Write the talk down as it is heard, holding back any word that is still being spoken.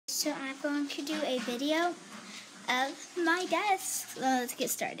So I'm going to do a video of my desk. Let's get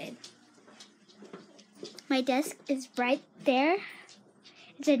started. My desk is right there.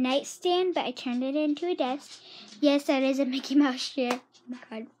 It's a nightstand, but I turned it into a desk. Yes, that is a Mickey Mouse chair. Oh my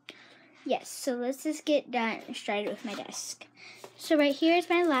god. Yes, so let's just get started with my desk. So right here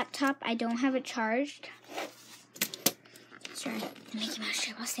is my laptop. I don't have it charged. Sorry, the Mickey Mouse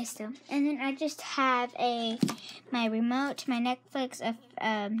chair will stay still. And then I just have my remote, my Netflix,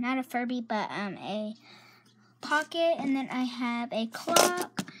 not a Furby, but a pocket. And then I have a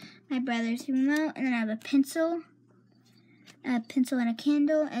clock, my brother's remote, and then I have a pencil and a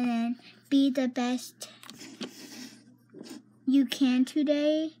candle, and then be the best you can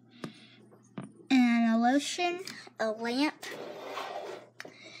today, and a lotion, a lamp,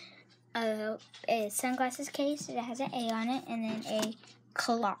 a sunglasses case that has an A on it, and then a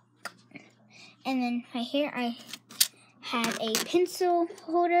clock. And then right here I have a pencil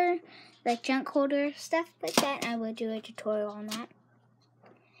holder, like junk holder, stuff like that. I will do a tutorial on that.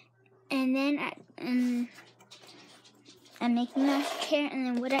 And then I'm making a chair, and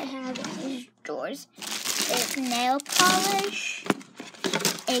then what I have is drawers. It's nail polish,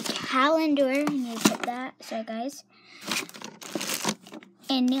 a calendar, I need to put that, sorry guys,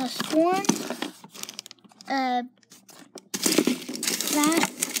 and nail scorn,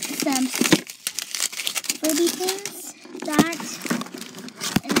 some Furby things, and that's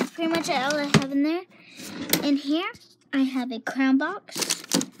pretty much all I have in there. In here, I have a crown box,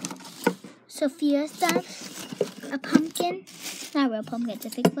 Sophia stuff, a pumpkin, not a real pumpkin, it's a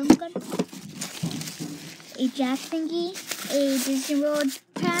fake pumpkin, a Jack thingy, a Disney World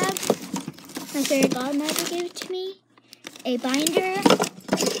tag, my fairy godmother gave it to me, a binder,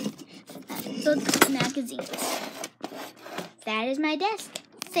 books, magazines. That is my desk.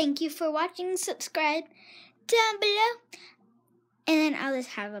 Thank you for watching. Subscribe down below. And then I'll just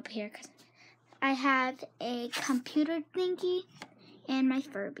have up here, because I have a computer thingy and my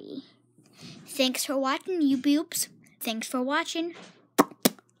Furby. Thanks for watching, you boobs. Thanks for watching.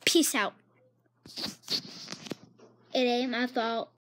 Peace out. It ain't my fault.